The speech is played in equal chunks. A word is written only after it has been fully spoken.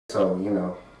So, you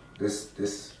know,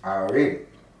 this already,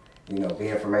 you know,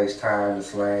 being from H-Town, the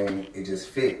slang, it just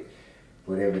fit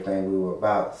with everything we were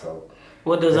about. So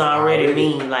what does already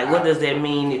mean? Like, what does that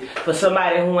mean for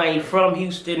somebody who ain't from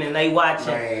Houston and they watching?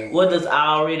 Man, what does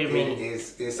already mean?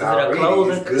 Is it a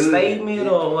closing statement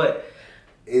or what?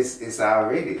 It's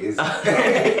already it's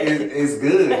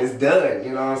good. It's done.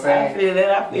 You know what I'm saying? I feel that.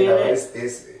 I feel that.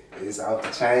 It's off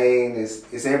the chain.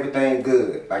 It's everything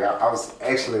good. Like I was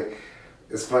actually.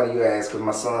 It's funny you asked because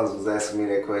my sons was asking me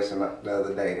that question the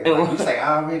other day. Like, you say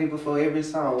already before every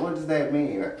song. What does that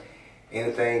mean? Like,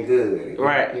 anything good,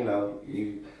 right? You know,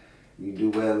 you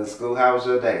do well in school. How was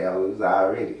your day? Oh, it was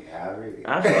already.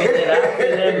 I feel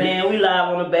that, man. We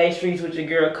live on the back streets with your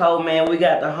girl Cole, man. We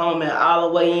got the homie all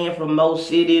the way in from Mo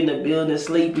City in the building,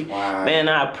 Sleepy. Wow. Man,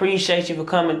 I appreciate you for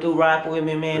coming through, rocking with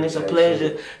me, man. It's a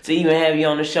pleasure to even have you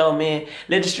on the show, man.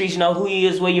 Let the streets know who you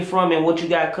is, where you from, and what you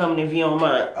got coming if you don't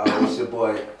mind. It's your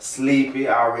boy Sleepy,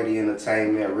 already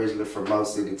entertainment, originally from Mo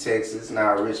City, Texas,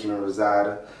 now a Richmond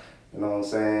resider. You know what I'm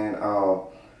saying?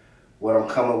 What I'm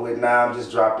coming with now, I'm just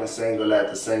dropping single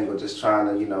after single, just trying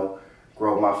to, you know,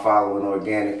 grow my following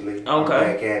organically. Okay. I'm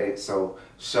back at it. So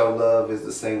Show Love is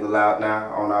the single out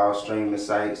now on all streaming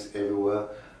sites everywhere.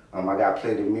 I got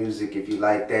plenty of music. If you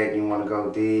like that, you want to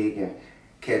go dig and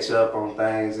catch up on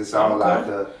things, it's all out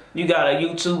there. You got a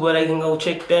YouTube where they can go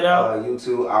check that out?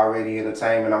 YouTube, Already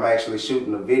Entertainment. I'm actually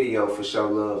shooting a video for Show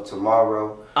Love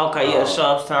tomorrow. Okay, yeah,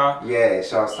 Sharpstown. Yeah,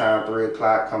 Sharpstown, 3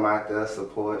 o'clock. Come out there,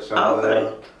 support Show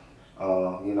Love.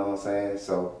 You know what I'm saying?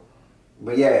 So,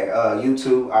 but yeah,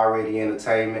 YouTube, Already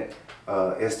Entertainment.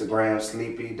 Instagram,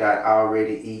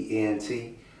 sleepy.alreadyent.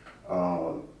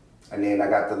 And then I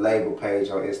got the label page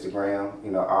on Instagram,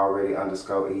 you know,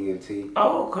 already_ENT.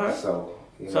 Oh, okay. So,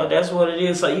 so that's what it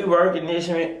is. So you working this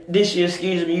year,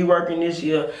 excuse me, you working this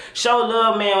year. Show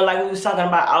Love, man, like we was talking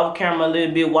about off camera a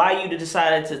little bit. Why you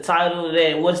decided to title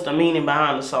that? What's the meaning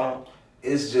behind the song?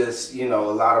 It's just, you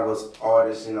know, a lot of us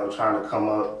artists, you know, trying to come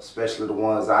up, especially the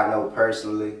ones I know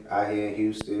personally out here in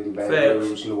Houston, Baton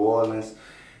Rouge, New Orleans.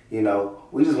 You know,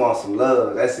 we just want some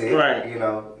love. That's it. Right. You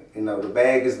know, the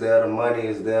bag is there, the money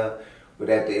is there. But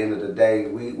at the end of the day,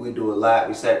 we do a lot.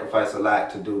 We sacrifice a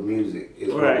lot to do music.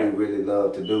 It's what we really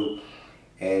love to do.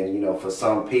 And, you know, for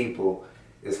some people,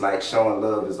 it's like showing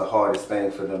love is the hardest thing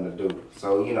for them to do.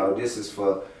 So, you know, this is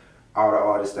for all the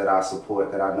artists that I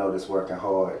support, that I know that's working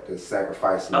hard, that's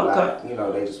sacrificing a lot. You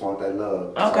know, they just want that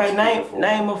love. Okay,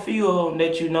 name a few of them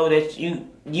that you know that you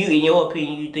in your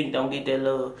opinion, you think don't get that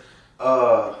love.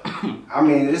 I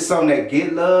mean, it's some that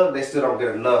get love, they still don't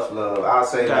get enough love. I'll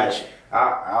say like,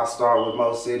 I'll start with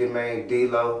Mo City, man,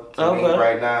 D-Lo. To me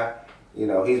right now, you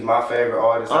know, he's my favorite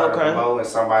artist out of Mo and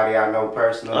somebody I know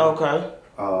personally. Okay.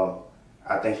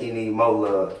 I think he need more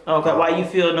love. Okay, why you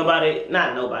feel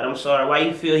I'm sorry, why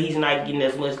you feel he's not getting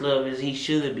as much love as he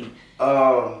should be?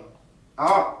 I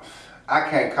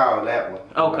can't call that one.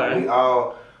 Okay. You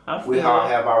know, we all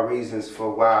have our reasons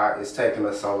for why it's taking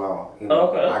us so long. You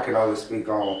know, I can only speak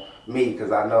on me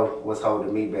because I know what's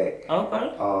holding me back.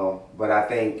 Okay. But I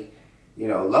think, you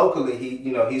know, locally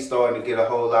he's starting to get a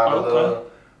whole lot of love.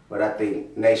 But I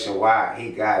think nationwide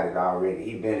he got it already.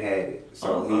 He been had it,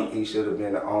 so he should have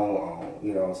been on.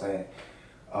 You know what I'm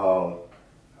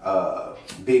saying?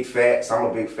 Big Fats. I'm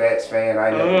a big Fats fan.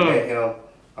 I never met him,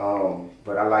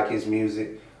 but I like his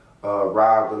music.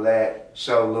 Rob Galat,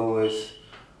 Show Lewis.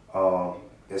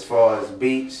 As far as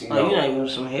beats, you know, you not even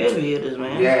some heavy hitters,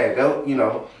 man. Yeah, you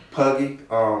know, Puggy.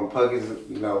 Puggy's,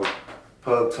 you know,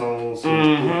 Pug Tunes.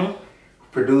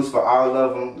 Produced for all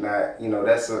of them. Now, you know,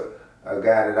 that's a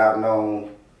guy that I've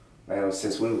known, man,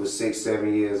 since we were 6,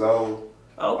 7 years old.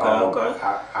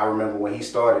 I remember when he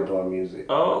started doing music.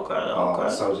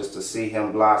 So just to see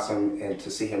him blossom and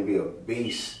to see him be a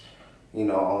beast, you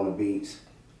know, on the beats,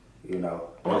 you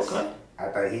know, I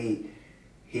think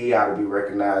he ought to be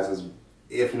recognized as,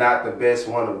 if not the best,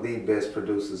 one of the best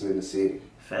producers in the city.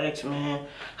 Facts, man.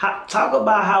 Talk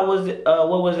about how was it?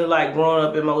 What was it like growing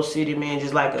up in Mo City, man?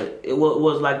 Just like what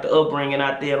was like the upbringing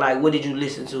out there? Like, what did you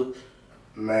listen to?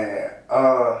 Man,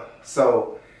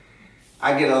 so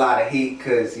I get a lot of heat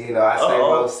because, you know, I say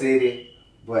Mo City,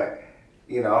 but,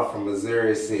 you know, I'm from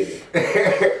Missouri City. You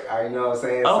know what I'm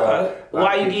saying? Okay. So,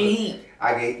 why you get heat?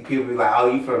 I get people be like, oh,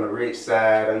 you from the rich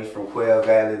side, or you from Quail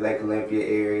Valley, Lake Olympia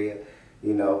area.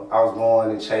 You know, I was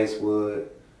born in Chasewood,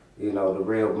 you know, the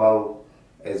real Mo,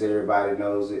 as everybody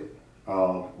knows it.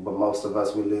 But most of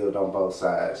us, we lived on both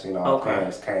sides. You know, our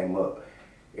parents came up,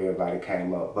 everybody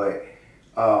came up. But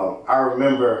I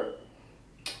remember,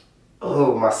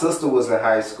 my sister was in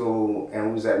high school and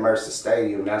we was at Mercer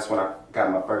Stadium. That's when I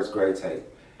got my first grade tape.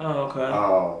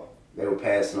 They were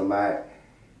passing them out.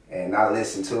 and I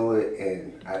listened to it,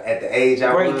 and at the age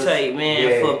I was... Great tape,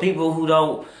 man. For people who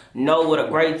don't know what a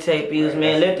great tape is,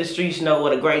 man, let the streets know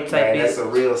what a great tape is. That's a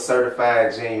real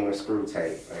certified, genuine screw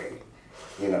tape. Like,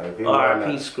 you know, if you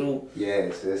R.I.P. Screw.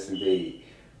 Yes, yes indeed.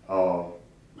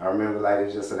 I remember like it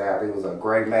was just I think it was a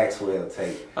Gray Maxwell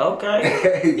tape.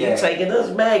 Okay. You taking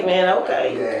us back, man.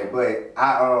 Okay. Yeah, but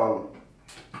I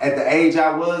at the age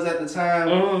I was at the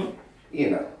time,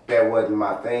 you know, that wasn't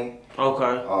my thing.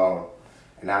 Okay.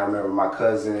 And I remember my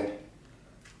cousin,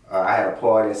 I had a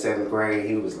party in 7th grade.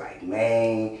 He was like,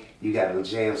 man, you gotta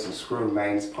jam some screw,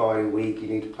 man. It's party week. You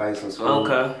need to play some screw.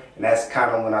 Okay. And that's kind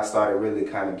of when I started really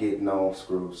kind of getting on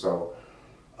screw. So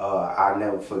I'll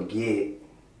never forget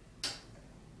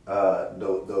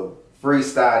the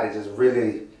freestyle that just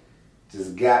really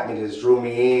just got me, just drew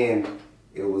me in.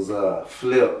 It was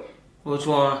Flip. Which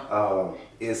one?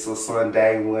 It's a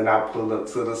Sunday when I pull up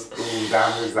to the school,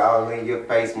 diamonds all in your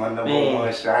face, my number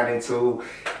one shining too.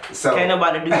 So can't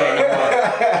nobody do that no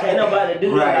more. Can't nobody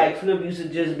do that. Like Flip used to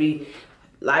just be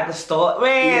like a star.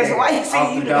 Man, so why you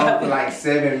say you down for like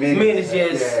 7 minutes?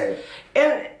 Yes.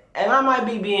 And I might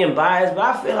be being biased, but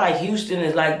I feel like Houston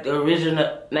is like the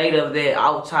originator of that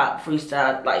out top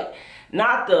freestyle, like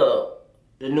not the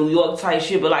New York type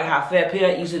shit, but like how Fat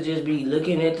Pat used to just be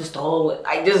looking at the store,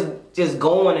 like just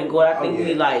going and going. I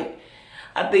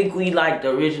think we like the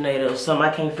originator of something.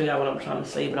 I can't figure out what I'm trying to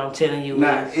say, but I'm telling you.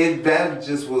 That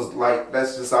just was like,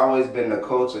 that's just always been the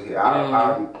culture here.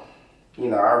 I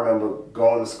remember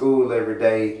going to school every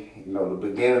day. You know, the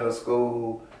beginning of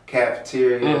school,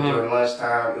 cafeteria during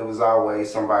lunchtime, it was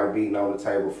always somebody beating on the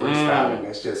table freestyling.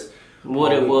 That's just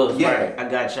what it was. Yeah, right. I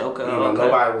got you. Okay,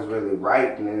 nobody was really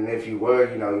writing, and if you were,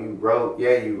 you wrote.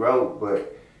 Yeah, you wrote,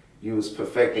 but you was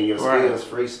perfecting your skills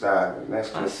freestyling. That's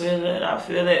just. I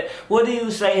feel that. What do you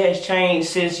say has changed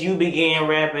since you began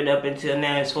rapping up until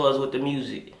now, as far as with the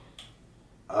music?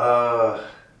 I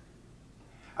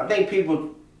think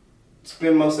people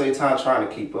spend most of their time trying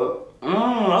to keep up.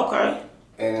 Okay.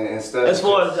 And instead as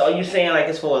far as, are you saying like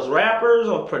as far as rappers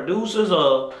or producers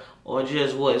or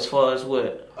just what, as far as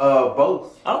what?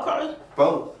 Both. Okay.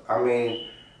 Both. I mean,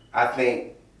 I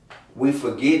think we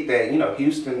forget that,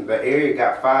 Houston, the area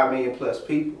got 5 million plus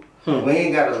people. We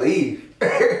ain't got to leave.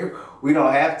 We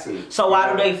don't have to. So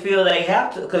why do they feel they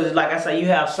have to? Because like I say, you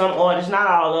have some artists, not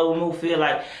all of them, who feel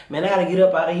like, man, I got to get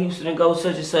up out of Houston and go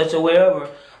such and such or wherever.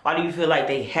 Why do you feel like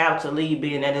they have to leave,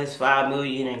 being that it's 5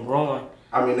 million and growing?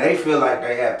 I mean, they feel like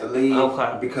they have to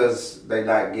leave because they're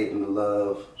not getting the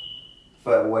love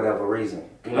for whatever reason.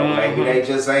 Maybe they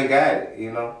just ain't got it,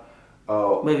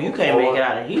 Maybe you can't make it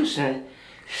out of Houston.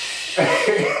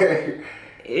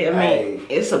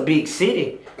 It's a big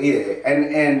city. Yeah,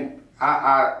 and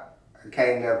I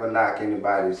can't never knock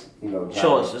anybody's,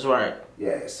 choices, right?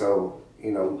 Yeah, so,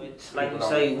 It's like you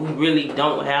say, we really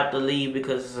don't have to leave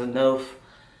because it's enough.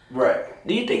 Right.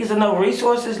 Do you think it's enough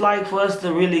resources like for us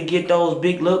to really get those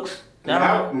big looks?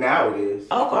 Now it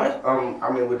is. Okay. I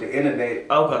mean, with the internet,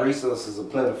 resources are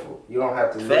plentiful. You don't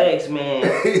have to. Facts, man.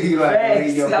 You don't have to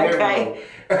leave your okay.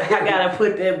 I gotta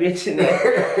put that bitch in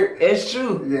there. It's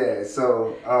true. Yeah.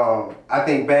 So I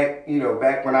think back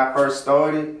when I first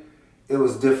started, it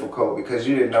was difficult because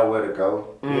you didn't know where to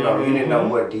go. You didn't know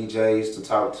what DJs to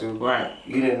talk to. Right.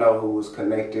 You didn't know who was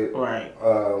connected. Right.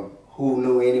 Who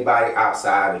knew anybody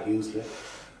outside of Houston.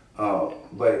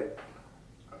 But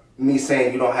me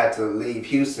saying you don't have to leave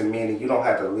Houston, meaning you don't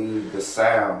have to leave the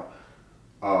sound.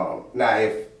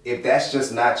 Now, if that's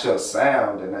just not your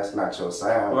sound, then that's not your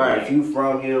sound. Right. But if you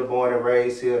from here, born and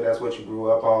raised here, that's what you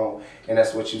grew up on, and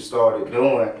that's what you started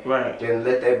doing, right, then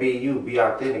let that be you. Be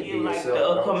authentic. You be like yourself. The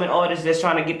upcoming artists that's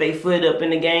trying to get their foot up in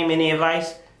the game, any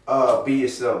advice? Be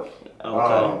yourself.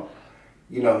 Okay.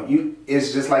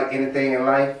 It's just like anything in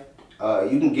life.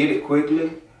 You can get it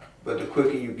quickly, but the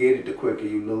quicker you get it, the quicker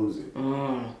you lose it.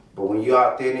 But when you're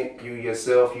authentic, you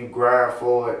yourself, you grind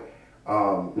for it,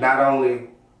 not only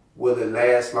will it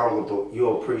last longer, but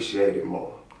you'll appreciate it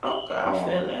more. Okay, I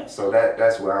feel that. So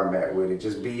that's where I'm at with it.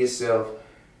 Just be yourself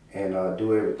and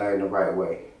do everything the right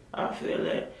way. I feel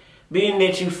that. Being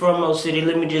that you from Mo City,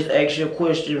 let me just ask you a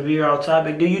question, veer off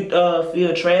topic. Do you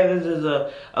feel Travis is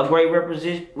a great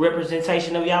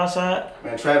representation of y'all side?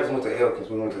 Man, Travis went to Elkins.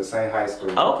 We went to the same high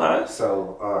school. Okay.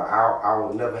 So I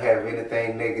will never have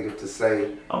anything negative to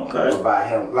say about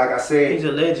him. Like I said, he's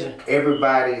a legend.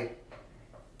 Everybody,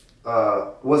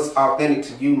 what's authentic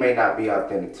to you may not be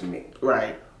authentic to me.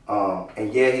 Right.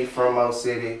 And yeah, he's from Mo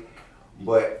City,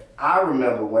 but I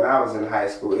remember when I was in high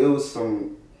school, it was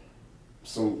some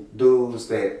dudes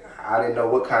that I didn't know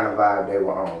what kind of vibe they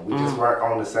were on. We just weren't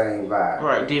on the same vibe.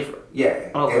 Right, different. Yeah.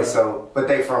 Okay. And so but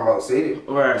they from Oak City.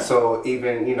 Right. So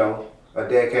even, you know, a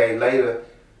decade later,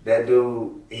 that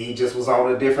dude, he just was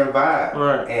on a different vibe.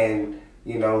 Right. And,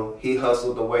 you know, he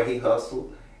hustled the way he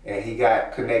hustled, and he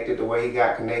got connected the way he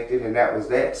got connected, and that was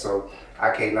that. So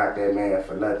I can't knock that man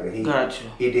for nothing.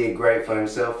 He did great for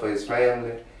himself, for his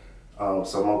family.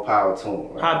 So more power to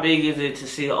him. Right? How big is it to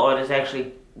see an artist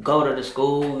actually go to the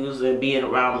schools and being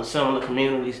around the similar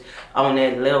communities on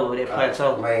that level, that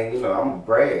plateau? Man, you know, I'm a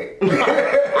brag.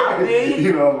 I feel you.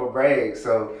 You know, I'm a brag.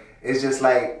 So it's just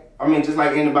like, I mean, just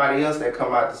like anybody else that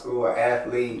come out to school, an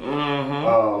athlete,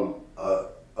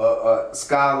 a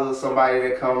scholar, somebody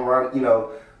that come run, you know,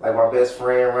 like my best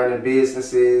friend running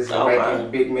businesses and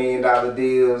making big $1 million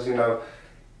deals, you know.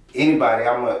 Anybody,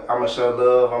 I'ma show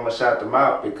love, I'ma shout them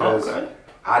out because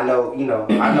I know, you know,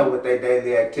 I know what their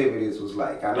daily activities was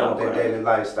like. I know what their daily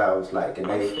lifestyle was like, and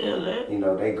they, you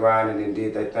know, they grinded and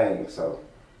did their thing. So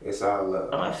it's all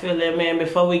love. I feel that, man.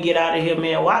 Before we get out of here,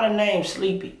 man, why the name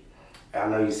Sleepy? I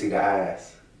know you see the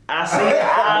eyes. I see the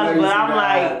eyes, but I'm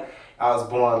like, I was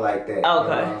born like that. Okay. You know what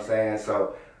I'm saying?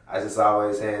 So I just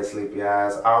always had sleepy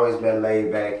eyes. Always been laid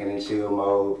back and in chill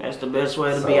mode. That's the best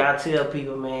way to be. I tell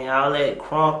people, man, all that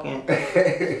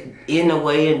crunking in the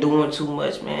way and doing too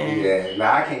much, man. Yeah,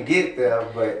 now I can get there,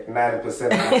 but 90% of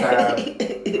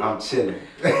the time, I'm chilling.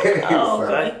 Oh,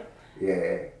 okay. So,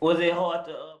 yeah. Was it hard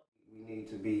to... We need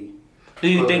to be... Do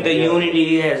you think the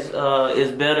unity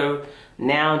is better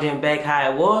now than back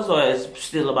how it was, or is it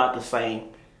still about the same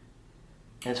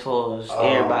as far as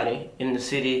everybody in the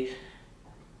city?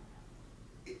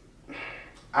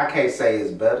 I can't say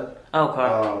it's better.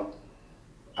 Okay.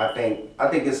 I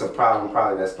think it's a problem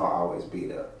probably that's gonna always be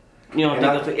there. You don't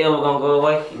think it's ever gonna go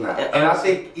away? Nah. And I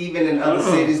think even in other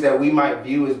cities that we might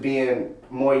view as being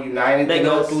more united, they than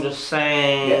go us, through the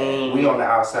same. Yeah, we on the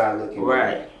outside looking.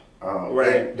 Right.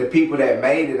 And the people that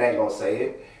made it ain't gonna say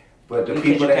it, but the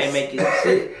people that can't make it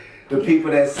sit. The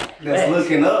people that's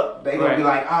looking up, they gonna be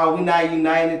like, oh, we not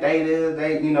united.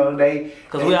 They you know, they.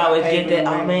 Because we always get that.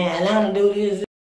 Oh man, Atlanta do this.